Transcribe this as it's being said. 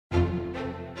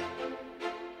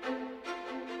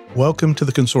Welcome to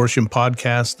the Consortium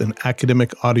Podcast, an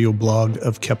academic audio blog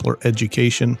of Kepler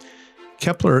Education.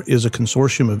 Kepler is a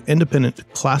consortium of independent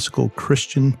classical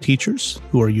Christian teachers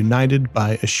who are united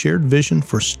by a shared vision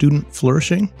for student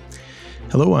flourishing.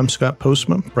 Hello, I'm Scott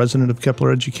Postma, president of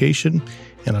Kepler Education,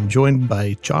 and I'm joined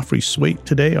by Joffrey Swait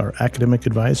today, our academic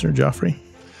advisor. Joffrey?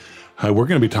 Hi, we're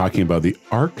going to be talking about the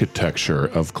architecture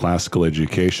of classical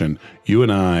education. You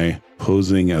and I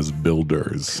posing as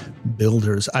builders.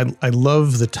 Builders. I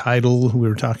love the title. We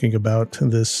were talking about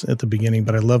this at the beginning,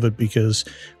 but I love it because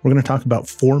we're going to talk about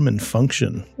form and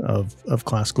function of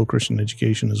classical Christian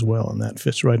education as well, and that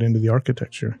fits right into the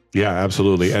architecture. Yeah,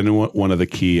 absolutely. And one of the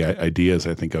key ideas,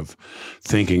 I think, of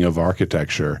thinking of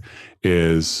architecture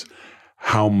is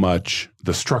how much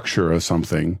the structure of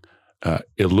something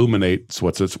illuminates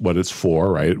what it's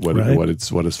for, right? What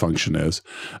its function is,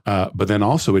 but then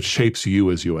also it shapes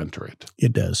you as you enter it.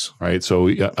 It does, right? So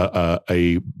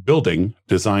a building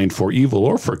designed for evil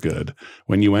or for good,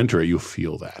 when you enter it, you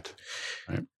feel that,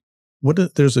 right?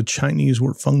 There's a Chinese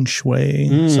word, feng shui,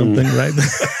 something, right?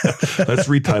 Let's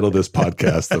retitle this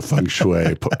podcast the feng shui,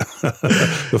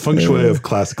 the feng shui of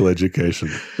classical education.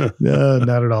 No,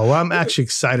 not at all. Well, I'm actually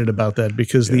excited about that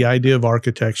because the idea of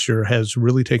architecture has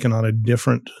really taken on a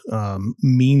different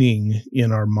meaning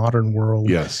in our modern world.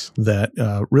 Yes, that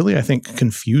really I think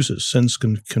sends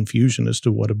confusion as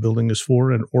to what a building is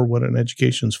for or what an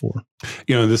education's for.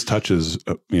 This touches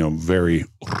very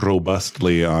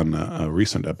robustly on a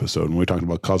recent episode when we're talking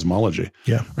about cosmology.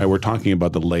 Yeah, right. We're talking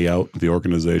about the layout, the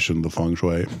organization, the feng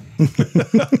shui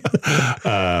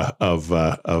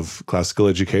of classical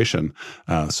education.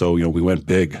 So we went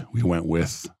big. We went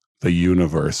with the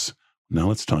universe. Now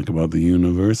let's talk about the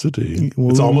university.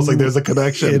 It's almost like there's a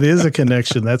connection. It is a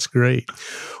connection. That's great.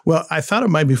 Well, I thought it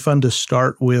might be fun to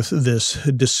start with this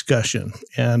discussion.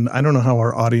 And I don't know how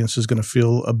our audience is going to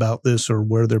feel about this or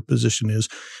where their position is,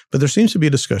 but there seems to be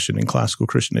a discussion in classical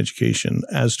Christian education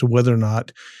as to whether or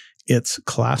not it's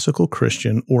classical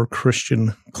Christian or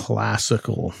Christian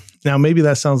classical. Now, maybe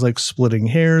that sounds like splitting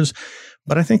hairs,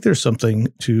 but I think there's something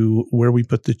to where we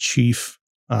put the chief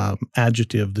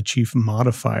adjective, the chief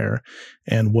modifier,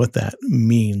 and what that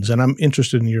means. And I'm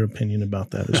interested in your opinion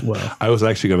about that as well. I was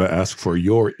actually going to ask for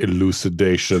your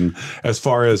elucidation as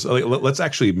far as, let's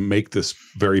actually make this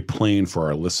very plain for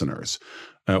our listeners.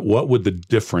 What would the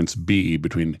difference be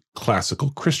between classical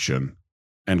Christian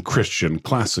and Christian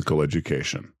classical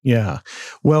education? Yeah.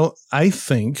 Well, I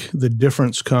think the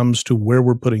difference comes to where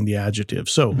we're putting the adjective.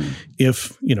 So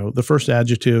if, the first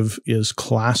adjective is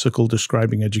classical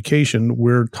describing education,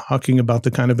 we're talking about the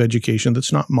kind of education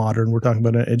that's not modern. We're talking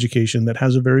about an education that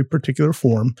has a very particular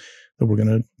form that we're going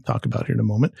to talk about here in a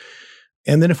moment.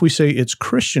 And then if we say it's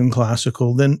Christian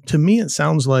classical, then to me, it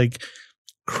sounds like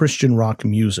Christian rock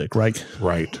music, right?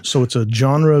 Right. So it's a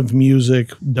genre of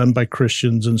music done by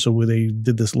Christians, and so they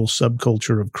did this little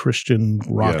subculture of Christian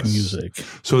rock music.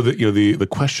 So the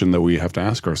question that we have to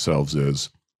ask ourselves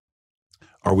is,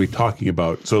 are we talking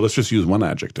about? So let's just use one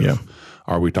adjective. Yeah.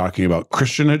 Are we talking about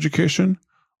Christian education,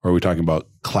 or are we talking about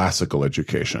classical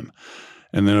education?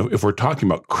 And then if we're talking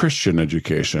about Christian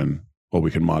education, well, we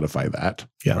can modify that,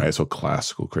 right? So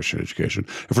classical Christian education.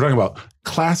 If we're talking about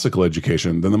classical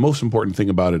education, then the most important thing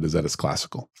about it is that it's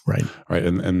classical, right?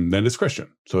 And then it's Christian.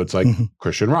 So it's like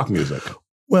Christian rock music.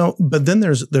 Well, but then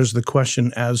there's the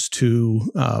question as to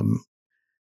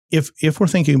if we're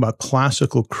thinking about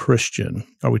classical Christian,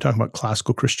 are we talking about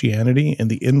classical Christianity and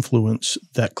the influence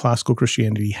that classical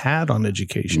Christianity had on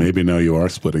education? Maybe now you are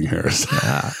splitting hairs.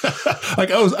 Yeah. Like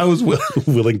I was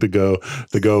willing to go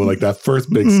like that first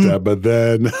big step, but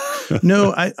then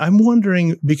no, I'm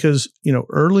wondering because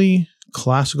early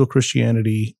classical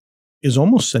Christianity is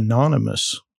almost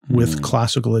synonymous with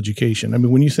classical education. I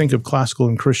mean, when you think of classical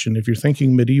and Christian, if you're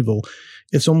thinking medieval,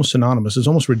 it's almost synonymous. It's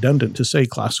almost redundant to say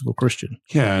classical Christian.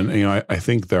 Yeah, and I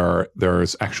think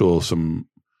there's actually some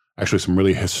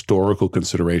really historical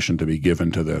consideration to be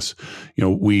given to this.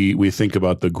 We think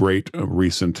about the great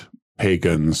recent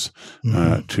pagans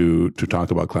to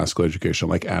talk about classical education,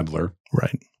 like Adler,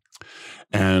 right?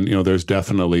 And there's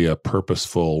definitely a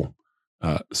purposeful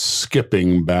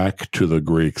skipping back to the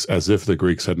Greeks, as if the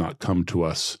Greeks had not come to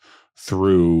us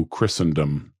through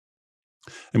Christendom.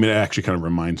 I mean, it actually kind of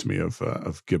reminds me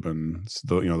of Gibbon's,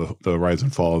 the rise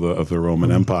and fall of the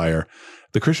Roman Empire.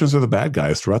 The Christians are the bad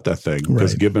guys throughout that thing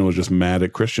because Gibbon was just mad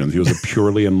at Christians. He was a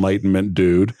purely Enlightenment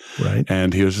dude, right?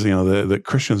 And he was just, the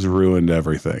Christians ruined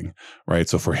everything, right?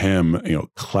 So for him,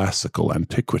 classical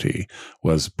antiquity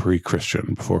was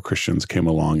pre-Christian, before Christians came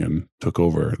along and took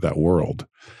over that world.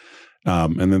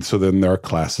 And then there are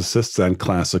classicists and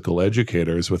classical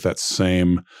educators with that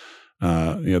same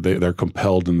they're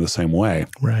compelled in the same way.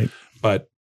 Right. But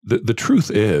the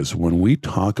truth is, when we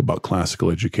talk about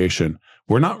classical education,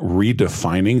 we're not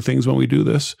redefining things when we do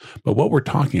this, but what we're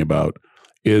talking about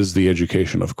is the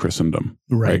education of Christendom.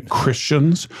 Right.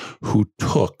 Christians who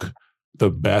took the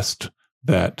best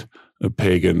that the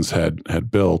pagans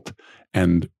had built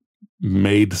and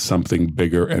made something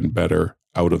bigger and better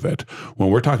out of it. When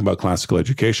we're talking about classical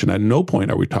education, at no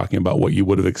point are we talking about what you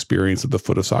would have experienced at the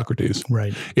foot of Socrates.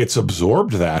 Right. It's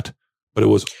absorbed that, but it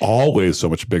was always so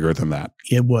much bigger than that.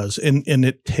 It was. And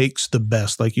it takes the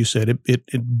best, like you said, it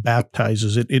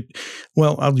baptizes it.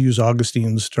 Well, I'll use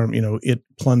Augustine's term, it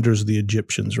plunders the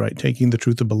Egyptians, right? Taking the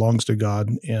truth that belongs to God.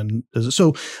 And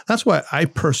so that's why I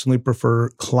personally prefer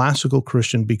classical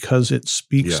Christian, because it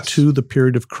speaks to the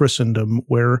period of Christendom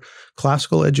where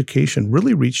classical education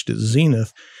really reached its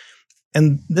zenith.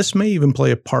 And this may even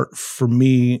play a part for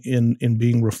me in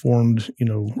being reformed,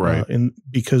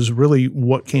 because really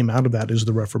what came out of that is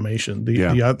the Reformation,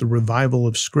 the revival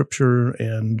of Scripture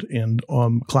and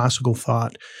classical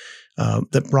thought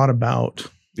that brought about,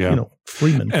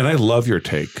 freemen. And I love your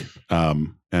take,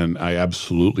 and I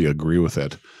absolutely agree with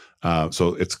it.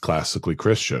 So it's classically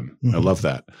Christian. Mm-hmm. I love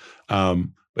that.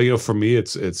 But for me,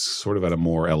 it's sort of at a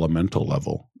more elemental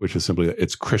level, which is simply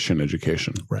it's Christian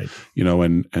education, right?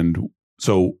 And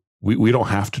so we don't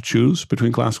have to choose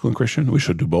between classical and Christian. We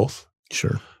should do both.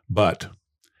 Sure. But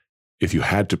if you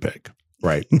had to pick,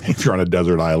 right, if you're on a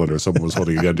desert island or someone was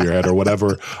holding a gun to your head or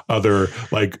whatever other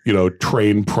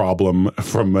train problem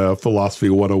from Philosophy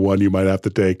 101 you might have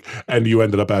to take, and you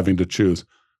ended up having to choose,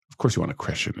 of course you want a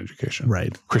Christian education.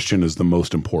 Right. Christian is the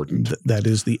most important. That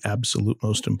is the absolute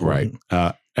most important.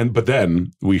 Right. But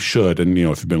then we should, and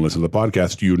if you've been listening to the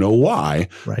podcast, you know why.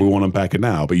 Right. We won't unpack it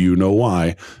now, but you know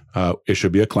why it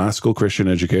should be a classical Christian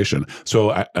education.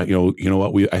 So you know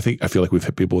what, I feel like we've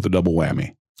hit people with a double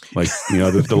whammy,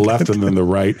 the left and then the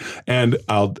right. And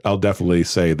I'll definitely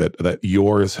say that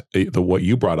yours, what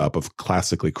you brought up of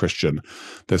classically Christian,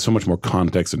 there's so much more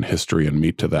context and history and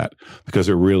meat to that, because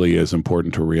it really is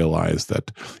important to realize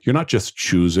that you're not just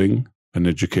choosing an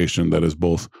education that is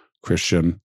both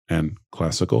Christian and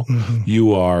classical. Mm-hmm.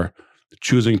 You are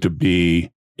choosing to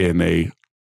be in a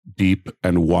deep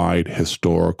and wide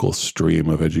historical stream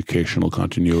of educational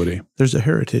continuity. There's a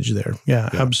heritage there. Yeah,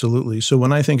 absolutely. So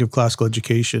when I think of classical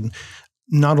education,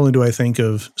 not only do I think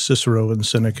of Cicero and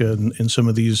Seneca and some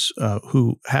of these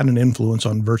who had an influence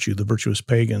on virtue, the virtuous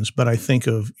pagans, but I think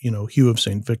of, Hugh of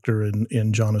St. Victor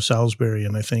and John of Salisbury,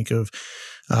 and I think of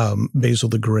Basil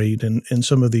the Great and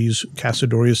some of these,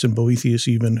 Cassiodorus and Boethius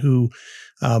even, who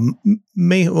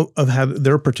may have had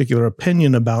their particular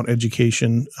opinion about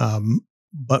education,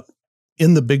 but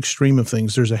in the big stream of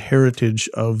things, there's a heritage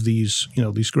of these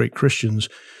great Christians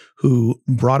who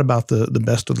brought about the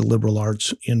best of the liberal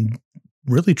arts in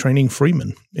really training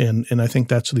freemen. And I think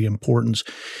that's the importance.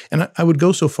 And I would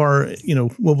go so far,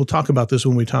 we'll talk about this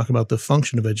when we talk about the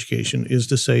function of education, is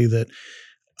to say that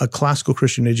a classical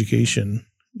Christian education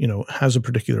has a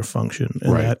particular function,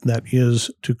 and that is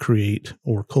to create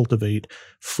or cultivate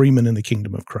freemen in the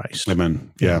kingdom of Christ.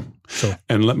 Amen. Yeah. So,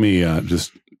 and let me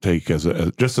just take as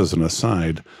an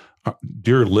aside,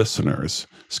 dear listeners,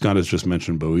 Scott has just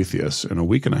mentioned Boethius. In a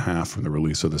week and a half from the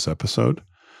release of this episode,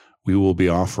 we will be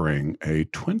offering a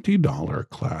 $20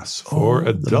 class for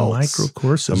adults.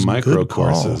 The micro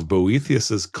courses.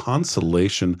 Boethius's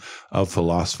Consolation of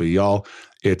Philosophy. Y'all,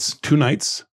 it's 2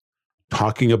 nights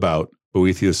talking about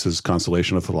Boethius's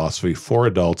Consolation of Philosophy for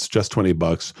adults, just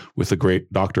 $20 with the great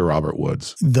Dr. Robert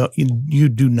Woods. You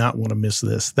do not want to miss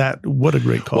this. What a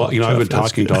great call. Well, I've been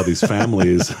talking to all these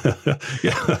families.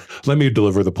 Let me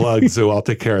deliver the plug, so I'll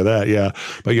take care of that. Yeah.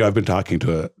 But I've been talking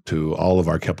to all of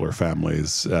our Kepler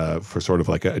families for sort of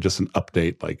just an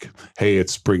update, like, hey,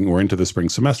 it's spring, we're into the spring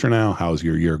semester now. How's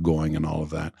your year going and all of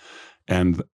that?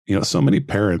 And so many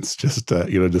parents just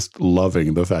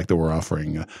loving the fact that we're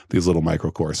offering these little micro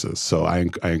courses. So I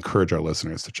encourage our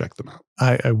listeners to check them out.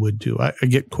 I would too. I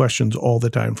get questions all the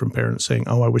time from parents saying,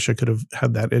 "Oh, I wish I could have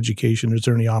had that education. Is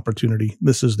there any opportunity?"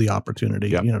 This is the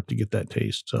opportunity, to get that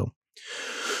taste. So,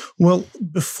 well,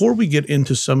 before we get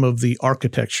into some of the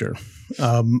architecture,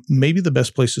 maybe the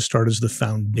best place to start is the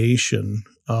foundation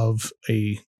of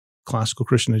a classical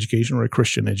Christian education or a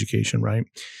Christian education, right?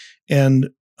 And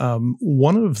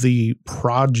one of the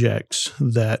projects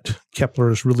that Kepler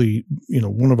is really,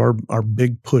 one of our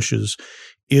big pushes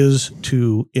is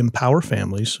to empower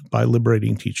families by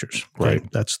liberating teachers. Okay?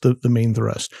 Right. That's the main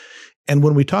thrust. And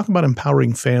when we talk about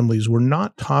empowering families, we're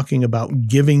not talking about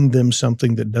giving them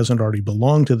something that doesn't already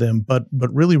belong to them, but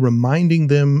really reminding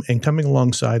them and coming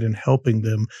alongside and helping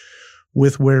them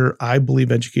with where I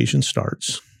believe education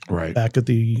starts. Right. Back at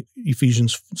the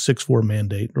Ephesians 6:4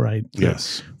 mandate, right?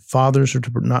 Yes. Fathers are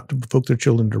not to provoke their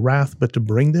children to wrath, but to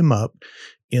bring them up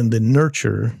in the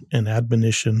nurture and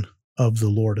admonition of the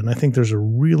Lord. And I think there's a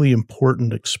really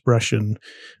important expression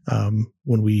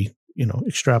when we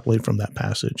extrapolate from that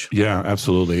passage. Yeah,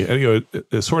 absolutely. And,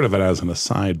 it's sort of as an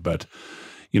aside, but,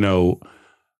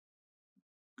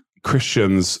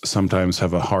 Christians sometimes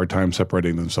have a hard time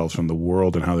separating themselves from the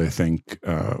world and how they think,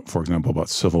 for example, about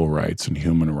civil rights and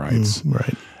human rights.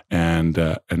 Right. And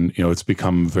it's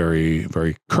become very,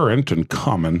 very current and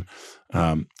common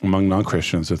among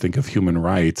non-Christians to think of human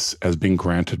rights as being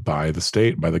granted by the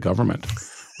state, by the government,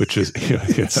 which is,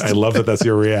 I love that that's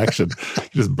your reaction. You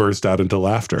just burst out into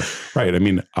laughter. Right. I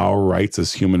mean, our rights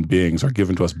as human beings are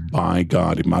given to us by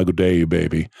God. Imago Dei,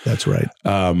 baby. That's right.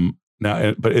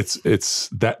 Now, but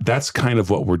that's kind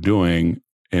of what we're doing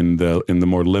in the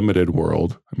more limited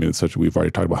world. I mean, we've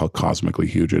already talked about how cosmically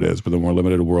huge it is, but the more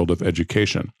limited world of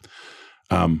education,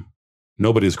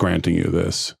 nobody's granting you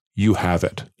this. You have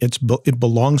it. It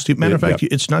belongs to you. Matter of fact,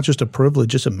 it's not just a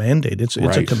privilege; it's a mandate. It's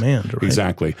a command. Right?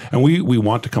 Exactly. And we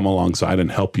want to come alongside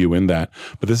and help you in that.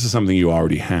 But this is something you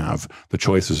already have. The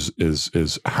choice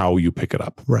is how you pick it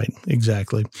up. Right.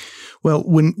 Exactly. Well,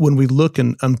 when we look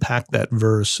and unpack that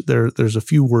verse, there's a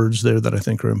few words there that I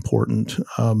think are important.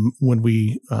 When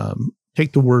we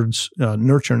take the words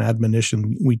nurture and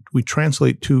admonition, we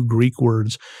translate two Greek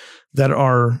words that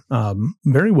are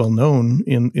very well known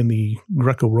in the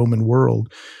Greco-Roman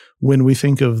world. When we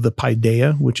think of the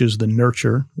paideia, which is the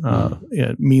nurture,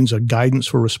 it means a guidance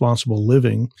for responsible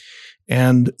living.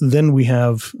 And then we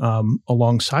have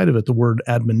alongside of it the word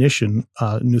admonition,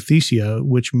 nouthesia,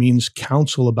 which means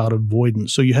counsel about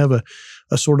avoidance. So you have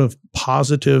a sort of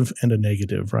positive and a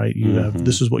negative, right? You have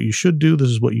this is what you should do, this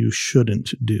is what you shouldn't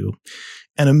do.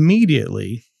 And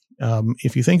immediately,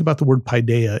 if you think about the word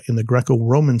paideia in the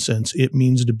Greco-Roman sense, it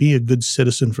means to be a good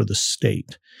citizen for the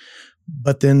state.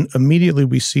 But then immediately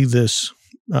we see this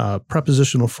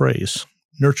prepositional phrase,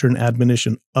 nurture and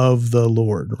admonition of the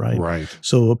Lord, right? Right.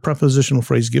 So a prepositional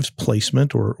phrase gives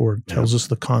placement or tells us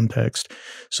the context.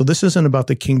 So this isn't about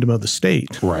the kingdom of the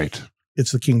state. Right.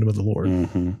 It's the kingdom of the Lord.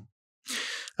 Mm-hmm.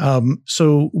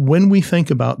 So when we think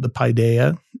about the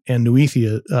paideia and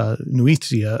nouthesia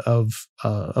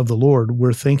of the Lord,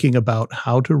 we're thinking about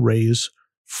how to raise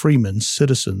freemen,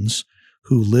 citizens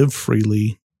who live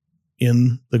freely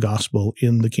in the gospel,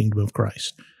 in the kingdom of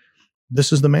Christ.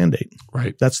 This is the mandate.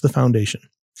 Right. That's the foundation.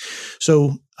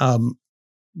 So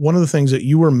one of the things that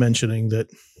you were mentioning that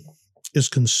is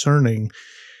concerning,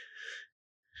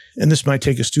 and this might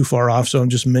take us too far off, so I'm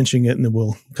just mentioning it and then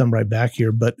we'll come right back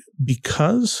here. But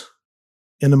because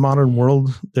in the modern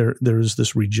world, there is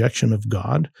this rejection of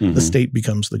God, the state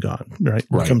becomes the God, right?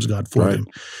 Becomes God for them.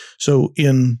 So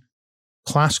in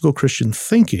classical Christian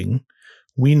thinking,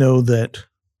 we know that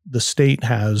the state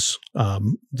has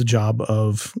the job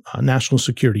of national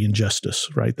security and justice,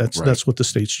 right? That's what the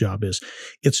state's job is.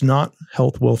 It's not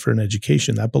health, welfare, and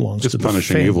education. That belongs to the family. It's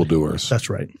punishing evildoers.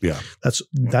 That's right. Yeah.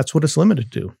 That's what it's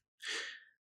limited to.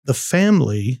 The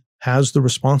family has the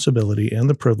responsibility and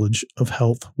the privilege of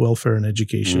health, welfare, and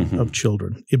education of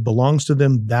children. It belongs to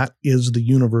them. That is the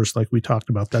universe, like we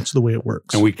talked about. That's the way it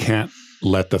works. And we can't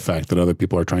let the fact that other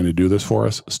people are trying to do this for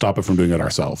us stop it from doing it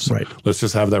ourselves. Right. Let's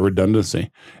just have that redundancy.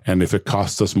 And if it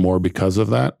costs us more because of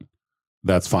that,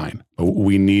 that's fine.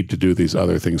 We need to do these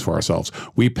other things for ourselves.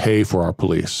 We pay for our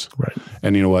police. Right.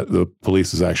 And you know what? The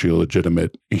police is actually a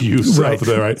legitimate use of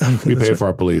that, right? We pay for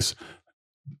our police.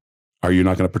 Are you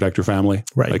not going to protect your family?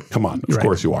 Right. Like, come on. Of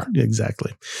course you are.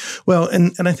 Exactly. Well,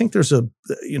 and I think there's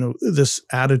this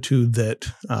attitude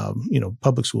that,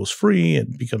 public school is free.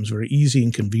 It becomes very easy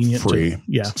and convenient. Free.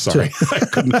 Sorry.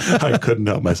 I couldn't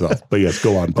help myself. But yes,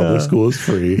 go on. Public school is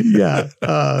free. Yeah.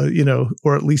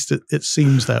 Or at least it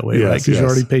seems that way, right? Because you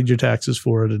already paid your taxes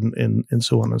for it and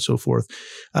so on and so forth.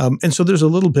 And so there's a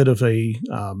little bit of a,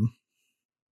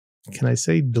 can I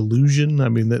say delusion? I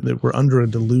mean, that we're under a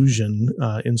delusion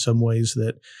in some ways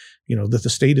that, that the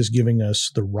state is giving us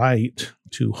the right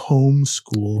to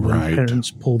homeschool when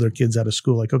parents pull their kids out of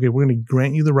school. Like, okay, we're going to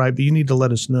grant you the right, but you need to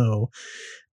let us know.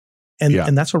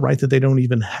 And that's a right that they don't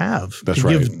even have to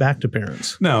give back to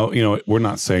parents. No, we're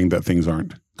not saying that things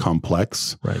aren't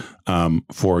complex. Right.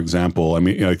 For example, I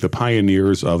mean, like the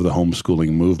pioneers of the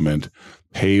homeschooling movement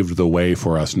paved the way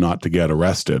for us not to get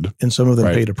arrested. And some of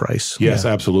them paid a price. Yes,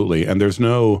 absolutely. And there's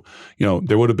no,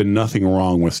 there would have been nothing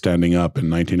wrong with standing up in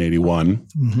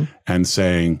 1981 and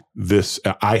saying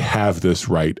I have this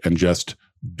right and just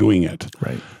doing it.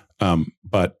 Right.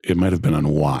 but it might have been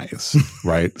unwise,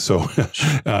 right? So,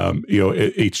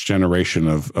 each generation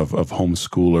of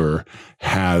homeschooler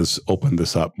has opened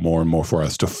this up more and more for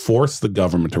us to force the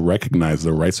government to recognize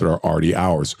the rights that are already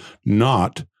ours,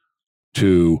 not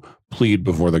to plead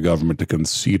before the government to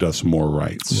concede us more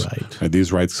rights. Right. And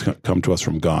these rights come to us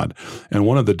from God. And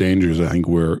one of the dangers, I think,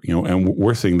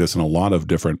 we're seeing this in a lot of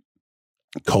different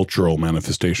cultural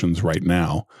manifestations right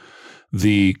now.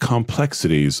 The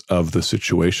complexities of the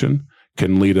situation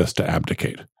can lead us to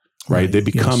abdicate, right? They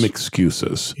become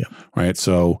excuses, right?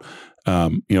 So,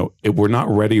 we're not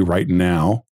ready right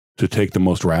now to take the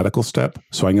most radical step,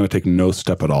 so I'm going to take no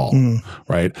step at all,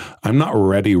 right? I'm not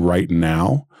ready right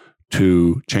now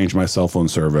to change my cell phone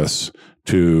service,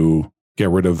 to get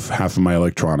rid of half of my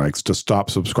electronics, to stop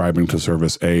subscribing to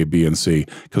service A, B, and C,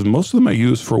 because most of them I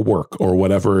use for work or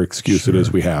whatever excuse it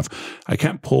is we have. I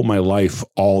can't pull my life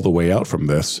all the way out from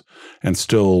this and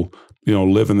still,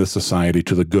 live in this society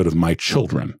to the good of my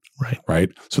children. Right.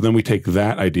 So then we take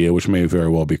that idea, which may very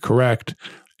well be correct,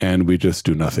 and we just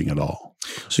do nothing at all.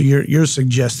 So you're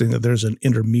suggesting that there's an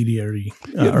intermediary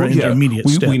intermediate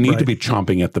step. We need to be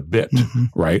chomping at the bit,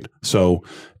 right? So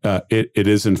it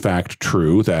is in fact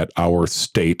true that our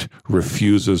state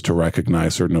refuses to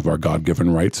recognize certain of our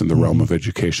God-given rights in the realm of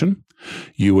education.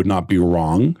 You would not be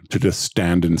wrong to just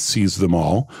stand and seize them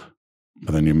all,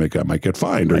 but then you might get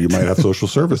fined, or you might have social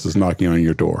services knocking on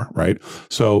your door, right?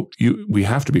 So we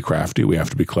have to be crafty, we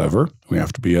have to be clever, we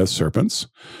have to be as serpents.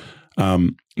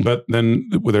 But then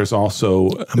there's also...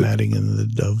 I'm adding in the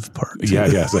dove part.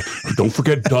 Yes. Don't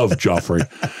forget dove, Joffrey.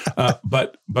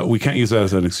 But we can't use that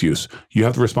as an excuse. You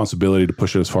have the responsibility to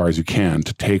push it as far as you can,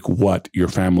 to take what your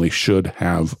family should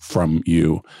have from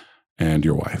you and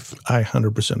your wife. I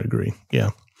 100% agree. Yeah.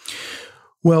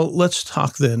 Well, let's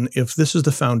talk then, if this is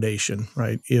the foundation,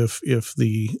 right? If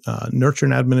the nurture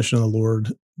and admonition of the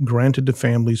Lord granted to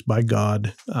families by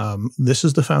God, this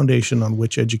is the foundation on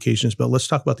which education is built. Let's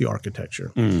talk about the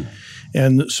architecture.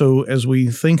 And so as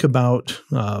we think about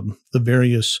the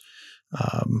various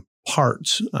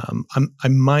parts, I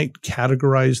might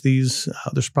categorize these.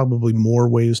 There's probably more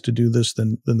ways to do this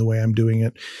than the way I'm doing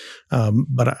it.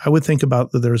 But I would think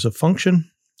about that there's a function,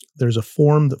 there's a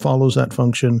form that follows that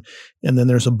function, and then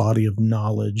there's a body of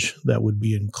knowledge that would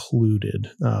be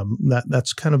included.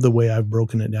 That's kind of the way I've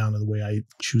broken it down and the way I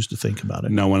choose to think about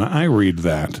it. Now, when I read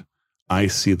that, I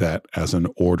see that as an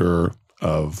order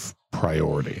of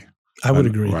priority. I would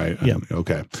agree. Right. Yeah.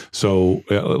 Okay. So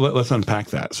let's unpack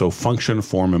that. So function,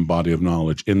 form, and body of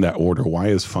knowledge in that order. Why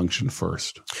is function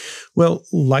first? Well,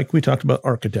 like we talked about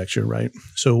architecture, right?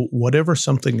 So whatever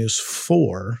something is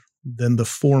for, then the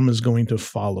form is going to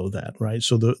follow that, right?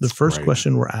 So the first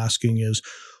question we're asking is,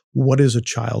 what is a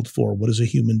child for? What is a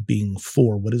human being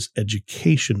for? What is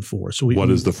education for? So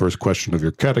what is the first question of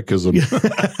your catechism?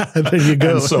 There you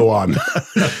go. And so on.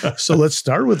 So let's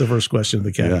start with the first question of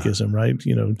the catechism, right?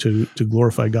 To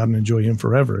glorify God and enjoy Him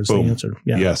forever is the answer.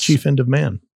 Yeah. Yes. Chief end of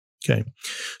man. Okay.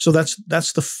 So that's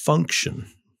the function.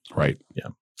 Right. Yeah.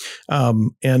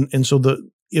 And so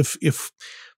if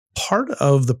part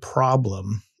of the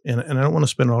problem, and I don't want to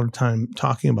spend all the time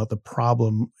talking about the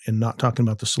problem and not talking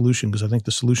about the solution, because I think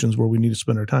the solution is where we need to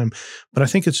spend our time. But I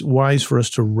think it's wise for us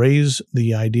to raise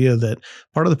the idea that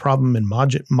part of the problem in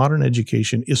modern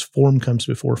education is form comes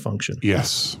before function.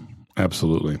 Yes,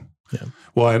 absolutely. Yeah.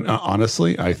 Well, and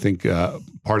honestly, I think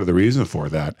part of the reason for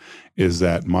that is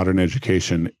that modern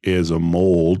education is a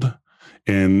mold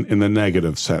in the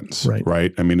negative sense,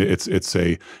 right? I mean, it's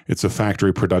a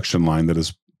factory production line that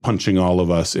is punching all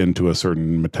of us into a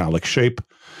certain metallic shape,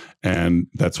 and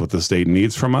that's what the state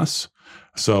needs from us.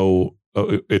 So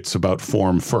it's about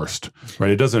form first,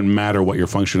 right? It doesn't matter what your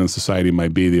function in society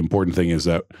might be. The important thing is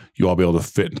that you all be able to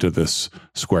fit into this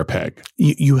square peg.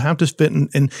 You have to fit in,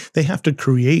 and they have to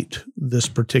create this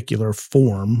particular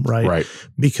form, right? Right.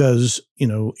 Because,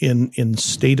 in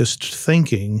statist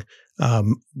thinking,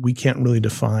 we can't really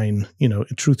define,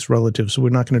 truth's relative. So we're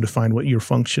not going to define what your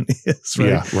function is, right?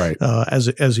 Yeah, right. As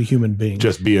a human being.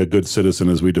 Just be a good citizen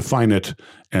as we define it,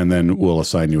 and then we'll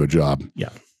assign you a job. Yeah,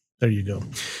 there you go.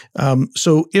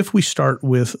 So if we start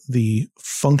with the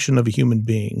function of a human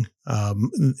being,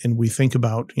 and we think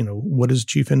about, what is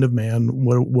chief end of man?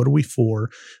 What are we for?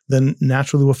 Then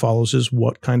naturally what follows is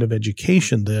what kind of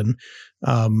education then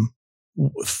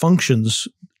functions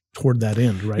toward that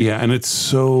end, right? Yeah, and it's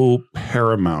so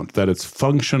paramount that it's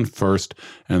function first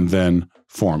and then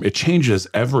form. It changes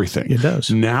everything. It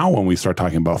does. Now, when we start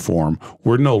talking about form,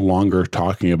 we're no longer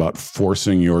talking about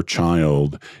forcing your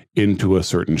child into a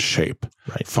certain shape.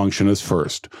 Right. Function is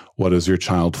first. What is your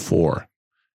child for?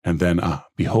 And then,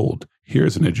 behold,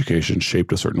 here's an education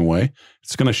shaped a certain way.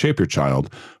 It's going to shape your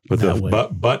child, but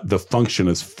the function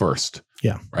is first.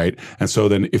 Yeah. Right. And so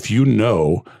then if you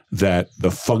know that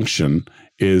the function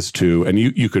is to, and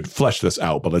you could flesh this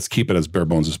out, but let's keep it as bare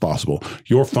bones as possible.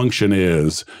 Your function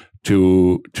is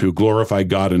to glorify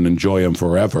God and enjoy him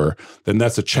forever, then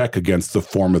that's a check against the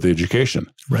form of the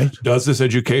education. Right. Does this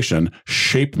education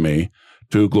shape me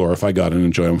to glorify God and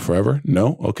enjoy him forever?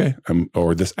 No. Okay.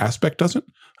 Or this aspect doesn't.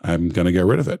 I'm going to get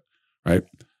rid of it. Right.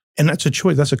 And that's a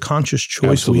choice. That's a conscious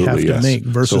choice we have to make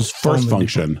versus first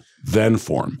function, then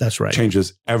form. That's right.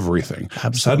 Changes everything.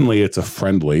 Absolutely. Suddenly it's a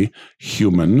friendly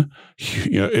human,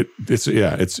 it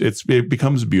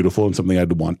becomes beautiful and something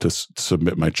I'd want to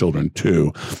submit my children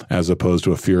to, as opposed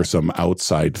to a fearsome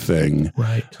outside thing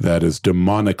that is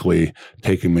demonically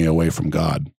taking me away from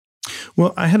God.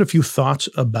 Well, I had a few thoughts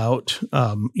about,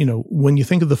 when you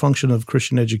think of the function of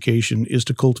Christian education is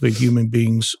to cultivate human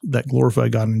beings that glorify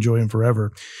God and enjoy him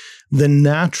forever, then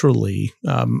naturally,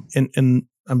 and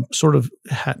I'm sort of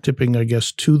hat tipping, I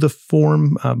guess, to the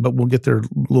form, but we'll get there a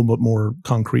little bit more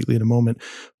concretely in a moment.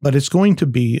 But it's going to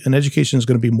be, an education is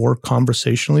going to be more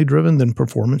conversationally driven than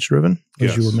performance driven,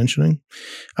 as you were mentioning,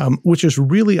 which is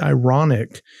really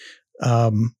ironic,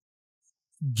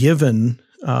 given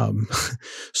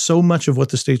so much of what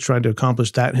the state's trying to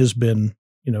accomplish that has been,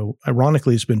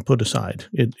 ironically, it's been put aside.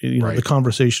 The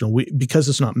conversational, because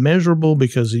it's not measurable,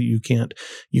 because you can't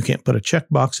put a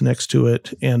checkbox next to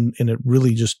it, and it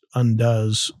really just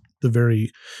undoes the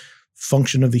very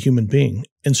function of the human being.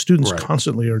 And students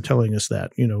constantly are telling us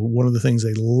that. One of the things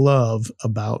they love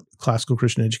about classical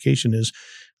Christian education is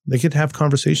they get to have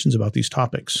conversations about these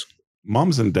topics.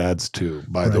 Moms and dads too,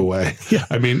 by the way. Yeah.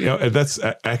 I mean,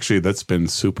 that's been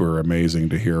super amazing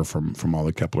to hear from all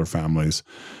the Kepler families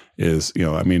is,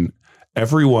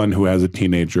 everyone who has a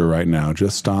teenager right now,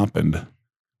 just stop and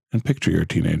picture your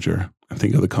teenager and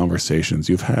think of the conversations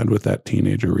you've had with that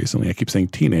teenager recently. I keep saying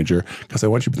teenager because I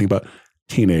want you to think about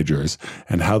teenagers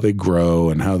and how they grow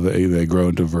and how they grow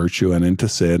into virtue and into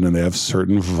sin, and they have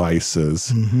certain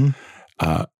vices.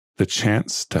 Mm-hmm. The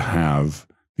chance to have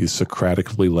these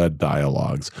Socratically led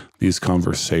dialogues, these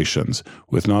conversations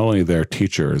with not only their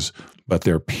teachers, but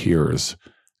their peers,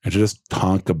 and to just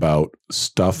talk about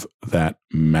stuff that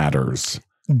matters.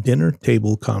 Dinner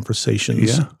table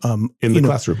conversations. In the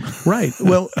classroom. Right.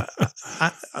 Well,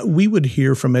 we would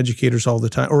hear from educators all the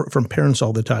time, or from parents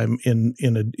all the time in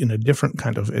a different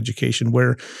kind of education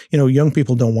where, young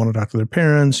people don't want to talk to their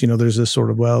parents. There's this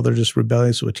sort of, they're just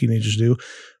rebellious, what teenagers do.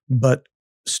 But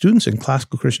students in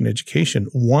classical Christian education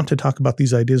want to talk about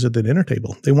these ideas at the dinner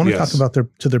table. They want to talk about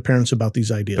to their parents about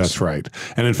these ideas. That's right.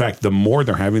 And in fact, the more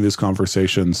they're having these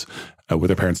conversations with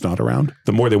their parents not around,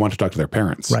 the more they want to talk to their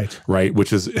parents. Right.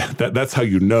 Which is that's how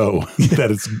you know that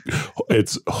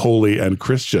it's holy and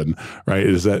Christian. Right.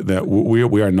 Is that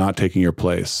we are not taking your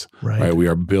place. Right. We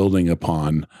are building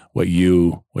upon what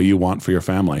you want for your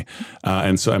family.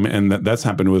 And so and that's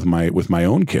happened with my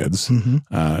own kids.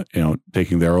 Mm-hmm.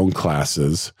 Taking their own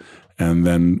classes. And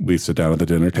then we sit down at the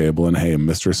dinner table and, hey,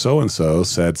 Mr. So-and-so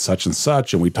said such and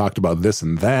such, and we talked about this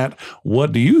and that.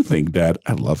 What do you think, Dad?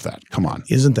 I love that. Come on.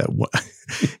 Isn't that what?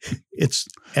 It's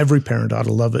every parent ought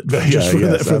to love it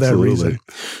for that reason.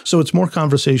 So it's more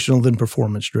conversational than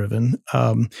performance driven.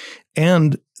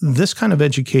 And this kind of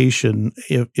education,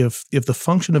 if the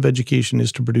function of education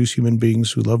is to produce human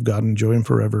beings who love God and enjoy him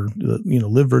forever,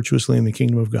 live virtuously in the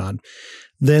kingdom of God,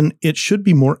 then it should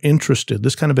be more interested.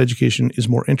 This kind of education is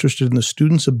more interested in the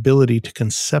student's ability to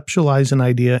conceptualize an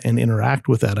idea and interact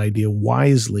with that idea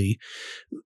wisely.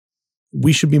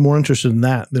 We should be more interested in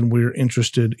that than we're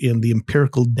interested in the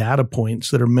empirical data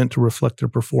points that are meant to reflect their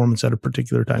performance at a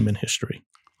particular time in history.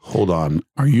 Hold on.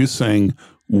 Are you saying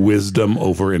wisdom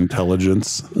over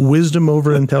intelligence? Wisdom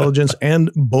over intelligence, and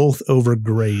both over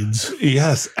grades.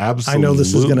 Yes, absolutely. I know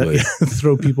this is going to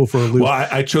throw people for a loop. Well,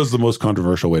 I chose the most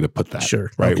controversial way to put that.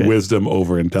 Sure. Right. Okay. Wisdom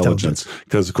over intelligence,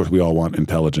 because of course we all want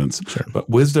intelligence. Sure. But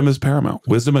wisdom is paramount.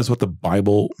 Wisdom is what the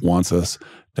Bible wants us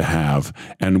to have.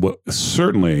 And what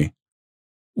certainly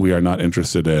we are not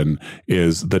interested in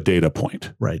is the data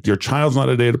point. Right. Your child's not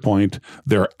a data point.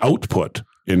 Their output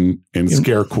in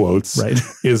scare quotes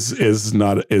is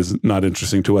not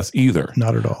interesting to us either.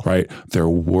 Not at all. Right. Their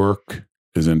work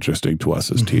is interesting to us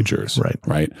as teachers.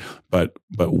 Right. But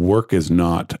work is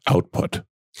not output.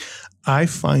 I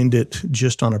find it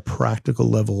just on a practical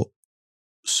level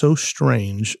so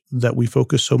strange that we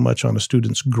focus so much on a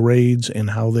student's grades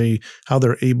and how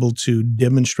they're able to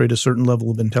demonstrate a certain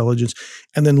level of intelligence.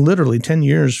 And then literally 10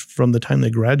 years from the time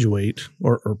they graduate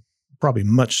or probably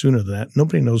much sooner than that.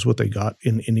 Nobody knows what they got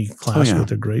in any class with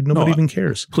their grade. Nobody even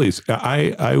cares. Please.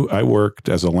 I worked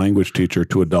as a language teacher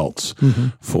to adults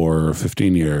for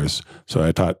 15 years. So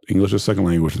I taught English as a second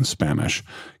language and Spanish.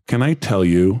 Can I tell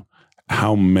you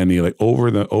how many, like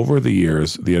over the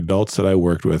years, the adults that I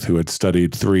worked with who had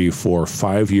studied 3, 4,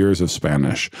 5 years of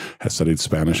Spanish, had studied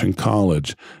Spanish in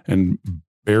college and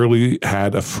barely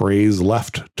had a phrase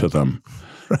left to them,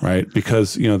 right?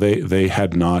 Because, they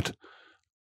had not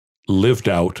lived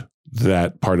out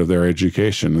that part of their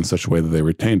education in such a way that they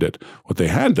retained it. What they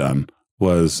had done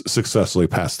was successfully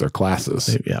pass their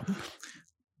classes. Yeah.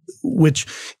 Which,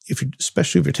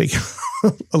 especially if you're taking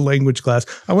a language class,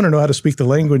 I want to know how to speak the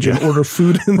language and order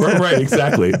food. Right,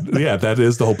 exactly. Yeah, that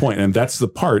is the whole point. And that's the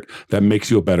part that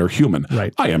makes you a better human.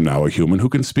 Right. I am now a human who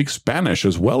can speak Spanish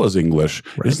as well as English.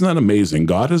 Right. Isn't that amazing?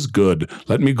 God is good.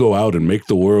 Let me go out and make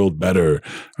the world better.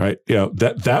 Right.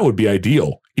 That would be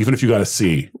ideal. Even if you got a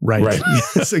C. Right.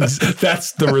 Yes, exactly.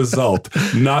 That's the result.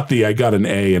 Not I got an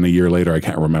A and a year later I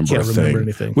can't remember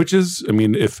anything. Which is,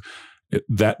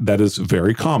 that is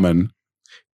very common.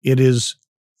 It is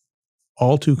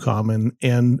all too common.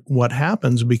 And what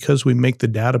happens, because we make the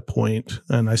data point,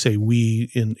 and I say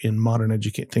we in modern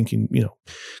education, thinking,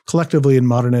 collectively in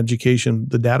modern education,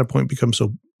 the data point becomes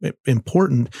so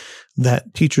important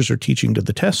that teachers are teaching to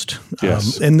the test.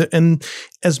 Yes. And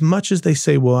as much as they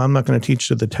say, well, I'm not going to teach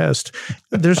to the test,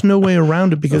 there's no way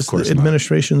around it because the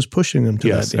administration's pushing them to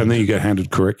that. Yes, and then you get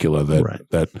handed curricula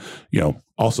that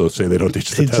also say they don't teach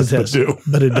the test, but do.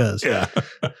 But it does. Yeah.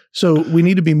 So we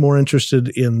need to be more interested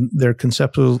in their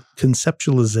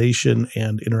conceptualization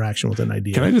and interaction with an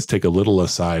idea. Can I just take a little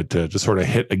aside to just sort of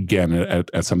hit again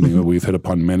at something that we've hit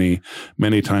upon many,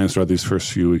 many times throughout these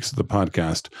first few weeks of the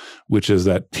podcast, which is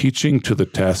that teaching to the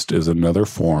test is another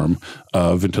form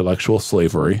of intellectual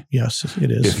slavery. Yes,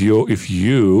 it is. If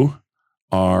you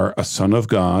are a son of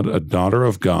God, a daughter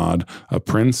of God, a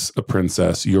prince, a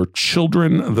princess, your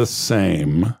children the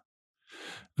same,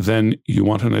 then you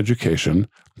want an education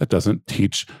that doesn't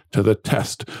teach to the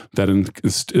test,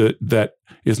 that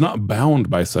is not bound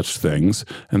by such things,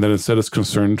 and that instead is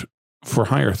concerned for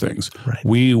higher things. Right.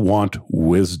 We want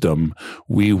wisdom.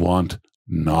 We want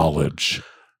knowledge.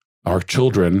 Our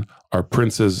children are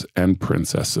princes and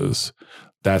princesses.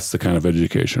 That's the kind of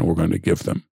education we're going to give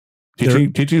them.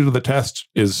 Teaching to the test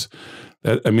is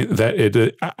that.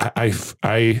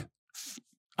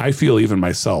 I feel even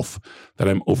myself that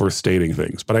I'm overstating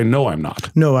things, but I know I'm not.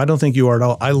 No, I don't think you are at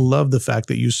all. I love the fact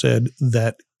that you said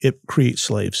that it creates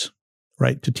slaves,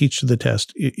 right? To teach to the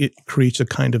test, it creates a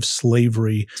kind of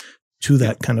slavery to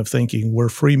that kind of thinking, where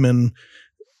freemen,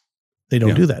 they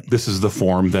don't do that. This is the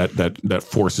form that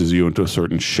forces you into a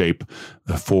certain shape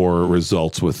for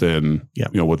results within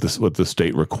what the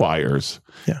state requires.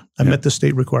 Yeah. I met the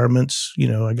state requirements.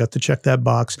 I got to check that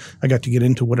box. I got to get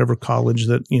into whatever college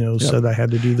that, said I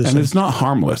had to do this. And it's not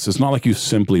harmless. It's not like you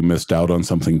simply missed out on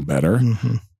something better.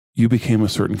 Mm-hmm. You became a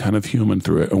certain kind of human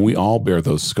through it. And we all bear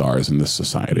those scars in this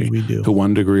society. We do. To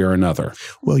one degree or another.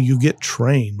 Well, you get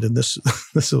trained, and this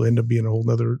will end up being a whole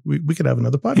nother, we could have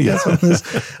another podcast on this.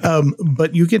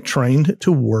 But you get trained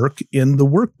to work in the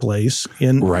workplace,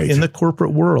 in the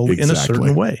corporate world in a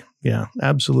certain way. Yeah,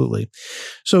 absolutely.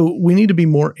 So we need to be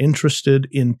more interested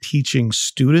in teaching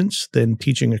students than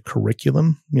teaching a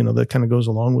curriculum. That kind of goes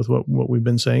along with what we've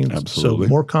been saying. Absolutely. So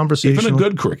more conversational. Even a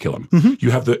good curriculum. Mm-hmm.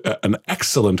 You have an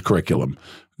excellent curriculum.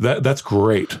 That's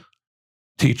great.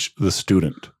 Teach the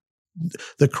student.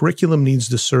 The curriculum needs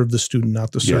to serve the student,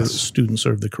 not the student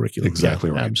serve the curriculum.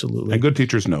 Exactly right. Absolutely. And good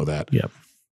teachers know that. Yeah.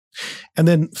 And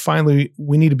then finally,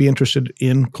 we need to be interested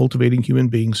in cultivating human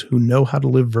beings who know how to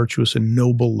live virtuous and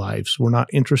noble lives. We're not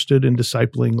interested in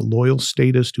discipling loyal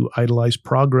statists who idolize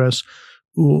progress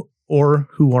or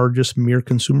who are just mere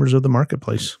consumers of the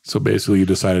marketplace. So basically, you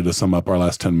decided to sum up our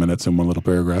last 10 minutes in one little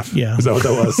paragraph. Yeah. Is that what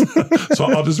that was? So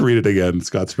I'll just read it again,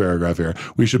 Scott's paragraph here.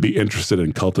 We should be interested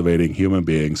in cultivating human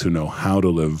beings who know how to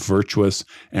live virtuous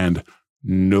and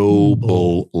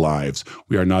noble lives.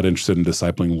 We are not interested in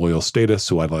discipling loyal statists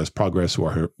who idolize progress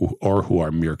or who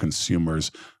are mere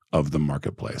consumers of the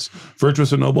marketplace.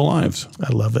 Virtuous and noble lives.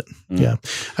 I love it. Yeah.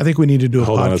 I think we need to do a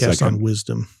podcast on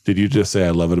wisdom. Did you just say I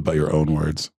love it about your own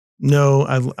words? No,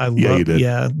 I love, you did.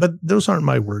 Yeah, but those aren't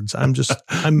my words.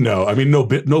 No, I mean,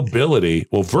 nobility,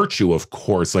 well, virtue, of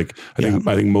course, like I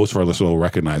think most of our listeners will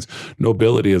recognize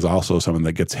nobility is also something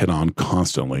that gets hit on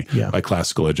constantly by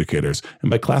classical educators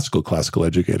and by classical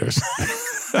educators.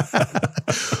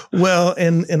 Well,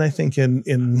 and I think I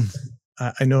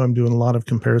know I'm doing a lot of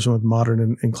comparison with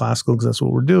modern and classical because that's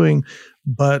what we're doing,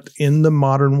 but in the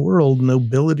modern world,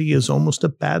 nobility is almost a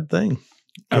bad thing.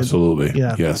 Absolutely.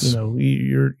 Yeah. Yes.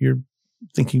 You're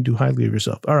thinking too highly of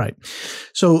yourself. All right.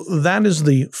 So that is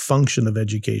the function of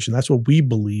education. That's what we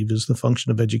believe is the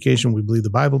function of education. We believe the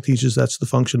Bible teaches that's the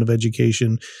function of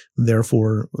education.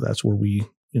 Therefore, that's where we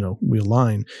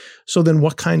align. So then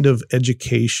what kind of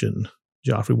education,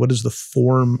 Joffrey, what is the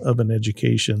form of an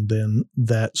education then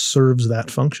that serves that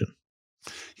function?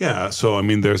 Yeah. So, I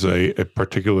mean, there's a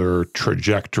particular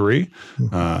trajectory,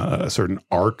 a certain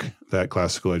arc that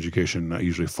classical education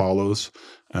usually follows.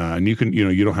 And you can,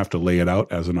 you don't have to lay it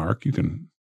out as an arc. You can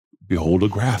behold a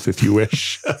graph if you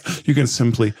wish. You can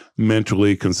simply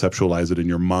mentally conceptualize it in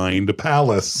your mind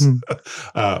palace.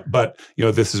 But,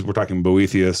 we're talking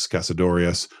Boethius,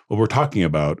 Cassiodorus. What we're talking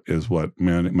about is what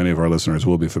many of our listeners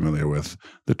will be familiar with,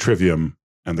 the trivium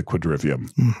and the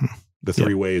quadrivium, the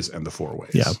three ways and the four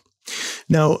ways. Yeah.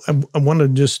 Now, I want to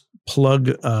just plug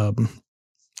a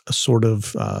sort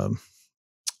of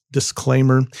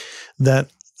disclaimer that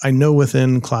I know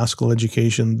within classical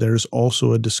education, there's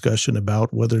also a discussion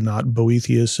about whether or not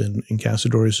Boethius and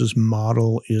Cassiodorus's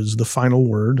model is the final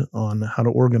word on how to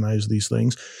organize these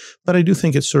things. But I do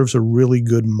think it serves a really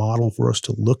good model for us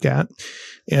to look at.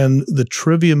 And the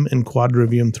trivium and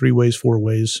quadrivium, 3 ways, 4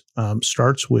 ways,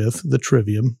 starts with the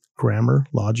trivium, grammar,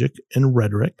 logic, and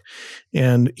rhetoric.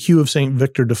 And Hugh of St.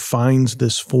 Victor defines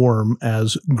this form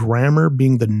as grammar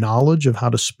being the knowledge of how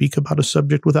to speak about a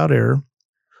subject without error.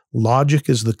 Logic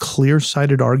is the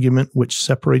clear-sighted argument which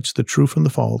separates the true from the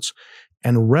false,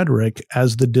 and rhetoric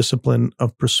as the discipline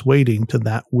of persuading to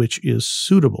that which is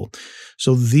suitable.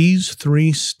 So these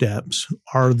 3 steps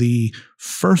are the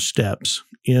first steps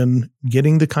in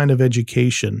getting the kind of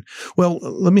education. Well,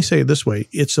 let me say it this way.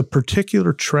 It's a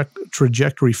particular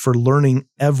trajectory for learning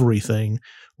everything,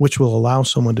 which will allow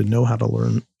someone to know how to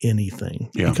learn anything,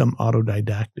 become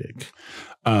autodidactic.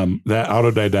 That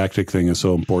autodidactic thing is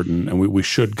so important, and we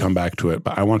should come back to it.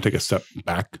 But I want to take a step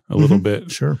back a little bit.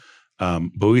 Sure.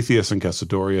 Boethius and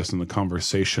Cassiodorus and the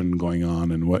conversation going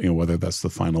on, and whether that's the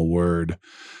final word.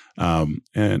 And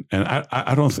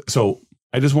I don't. So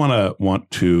I just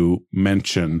want to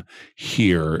mention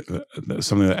here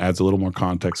something that adds a little more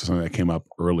context to something that came up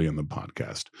early in the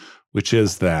podcast, which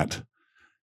is that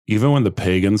even when the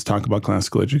pagans talk about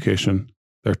classical education,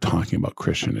 they're talking about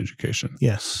Christian education.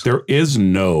 Yes. There is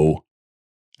no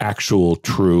actual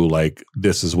true,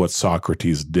 this is what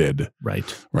Socrates did.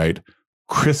 Right.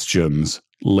 Christians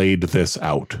laid this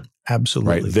out.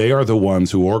 Absolutely. Right. They are the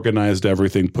ones who organized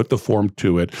everything, put the form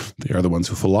to it. They are the ones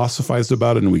who philosophized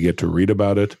about it, and we get to read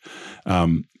about it.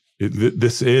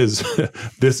 This is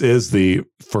the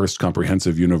first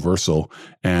comprehensive universal,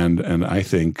 and I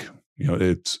think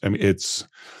it's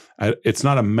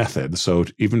not a method. So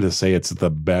even to say it's the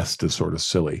best is sort of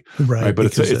silly, right? But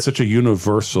it's such a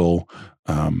universal,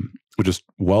 just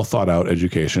well thought out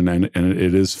education, and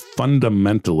it is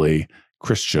fundamentally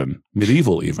Christian,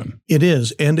 medieval even. It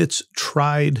is, and it's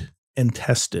tried and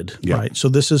tested, right? So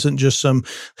this isn't just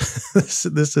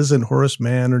this isn't Horace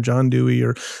Mann or John Dewey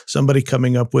or somebody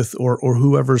coming up with, or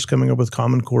whoever's coming up with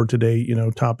Common Core today,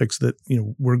 topics that,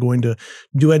 we're going to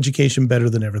do education better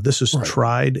than ever. This is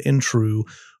tried and true,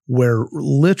 where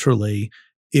literally,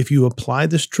 if you apply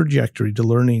this trajectory to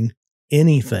learning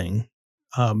anything,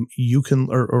 you can,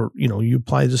 you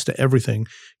apply this to everything,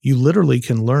 you literally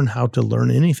can learn how to learn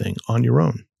anything on your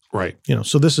own. Right.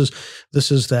 So this is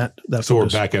that. So we're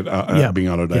back at being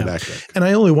autodidactic. Yeah. And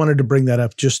I only wanted to bring that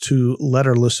up just to let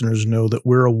our listeners know that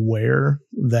we're aware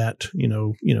that,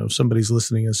 somebody's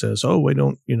listening and says, oh, I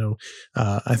don't,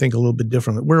 I think a little bit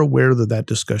differently. We're aware of that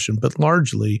discussion, but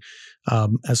largely,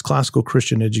 as classical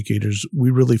Christian educators, we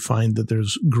really find that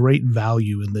there's great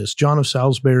value in this. John of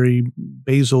Salisbury,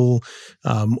 Basil,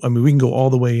 we can go all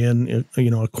the way in,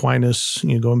 Aquinas,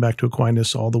 going back to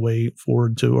Aquinas all the way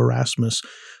forward to Erasmus,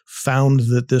 found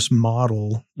that this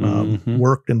model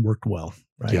worked and worked well,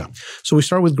 right? Yeah. So we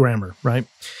start with grammar, right?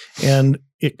 And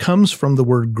it comes from the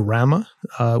word gramma,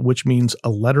 which means a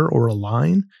letter or a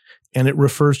line. And it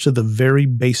refers to the very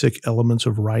basic elements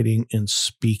of writing and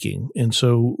speaking. And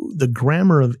so the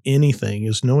grammar of anything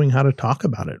is knowing how to talk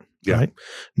about it, right?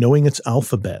 Knowing its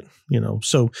alphabet,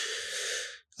 So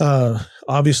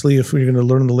obviously, if we're going to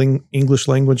learn the English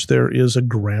language, there is a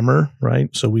grammar,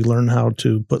 right? So we learn how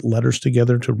to put letters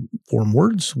together to form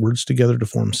words together to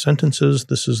form sentences.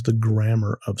 This is the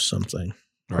grammar of something,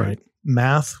 right?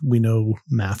 Math, we know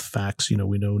math facts, we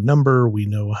know number, we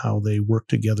know how they work